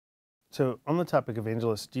So on the topic of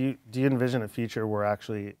angelists, do you envision a future where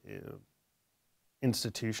actually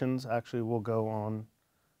institutions actually will go on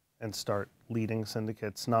and start leading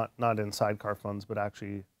syndicates, not in sidecar funds, but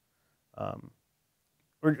actually,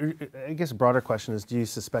 or I guess a broader question is, do you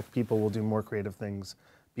suspect people will do more creative things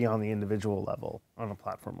beyond the individual level on a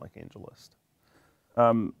platform like AngelList?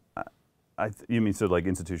 You mean so like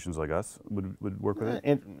institutions like us would work with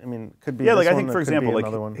it? I mean, could be. Yeah, this like I one, think, for it could be example, like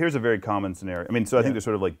another one. here's a very common scenario. I mean, so I think there's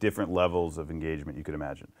sort of like different levels of engagement you could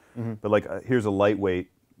imagine. But like here's a lightweight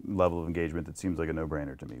level of engagement that seems like a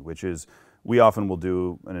no-brainer to me, which is we often will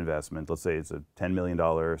do an investment. Let's say it's a $10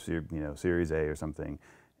 million Series A or something,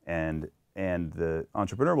 and the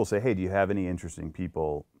entrepreneur will say, hey, do you have any interesting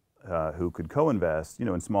people who could co-invest,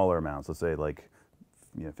 in smaller amounts? Let's say like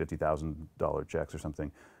 $50,000 checks or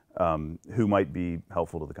something. Who might be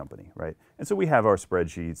helpful to the company, right? And so we have our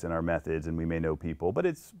spreadsheets and our methods, and we may know people,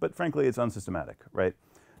 but frankly, it's unsystematic, right?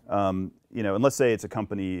 And let's say it's a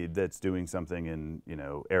company that's doing something in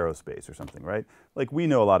aerospace or something, right? Like we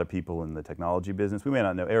know a lot of people in the technology business. We may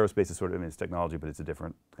not know aerospace is sort of, it's technology, but it's a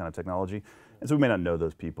different kind of technology, and so we may not know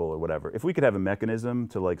those people or whatever. If we could have a mechanism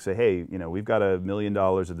to like say, hey, we've got $1 million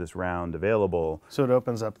of this round available. So it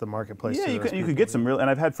opens up the marketplace. Yeah, you could get some real, and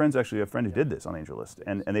I've had friends, actually a friend who did this on AngelList,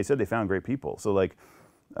 and they said they found great people. So like,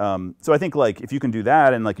 so I think like if you can do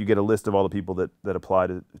that and like you get a list of all the people that apply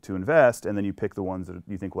to invest, and then you pick the ones that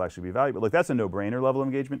you think will actually be valuable, like that's a no-brainer level of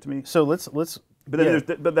engagement to me. So let's. But then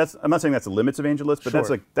but that's, I'm not saying that's the limits of AngelList, but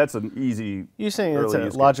Sure. that's an easy. You're saying it's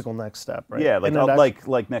a logical next step, right? Yeah,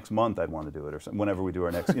 like next month I'd want to do it, or something, whenever we do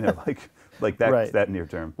our next, like that Right. that near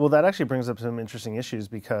term. Well, that actually brings up some interesting issues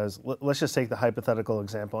because let's just take the hypothetical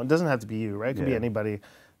example. It doesn't have to be you, right? It could be anybody.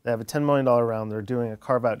 They have a $10 million round. They're doing a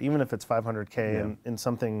carve out, even if it's $500K in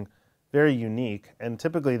something very unique. And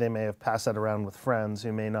typically they may have passed that around with friends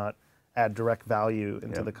who may not add direct value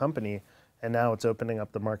into the company. And now it's opening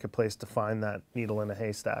up the marketplace to find that needle in a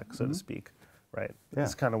haystack, so to speak, right? Yeah.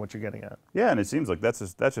 That's kind of what you're getting at. Yeah, and it seems like that's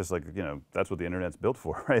just like, that's what the internet's built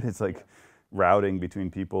for, right? It's like routing between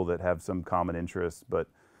people that have some common interests, but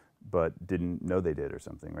didn't know they did or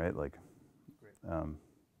something, right? Like,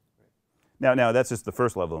 now that's just the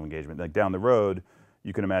first level of engagement. Like down the road,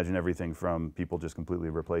 you can imagine everything from people just completely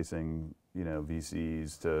replacing,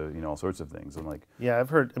 VCs to, all sorts of things. And like, yeah, I've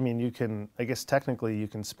heard, I guess technically you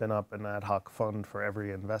can spin up an ad hoc fund for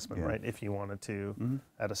every investment, right? If you wanted to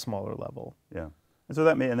at a smaller level. Yeah. And so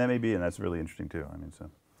that may be, and that's really interesting too. So.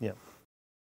 Yeah.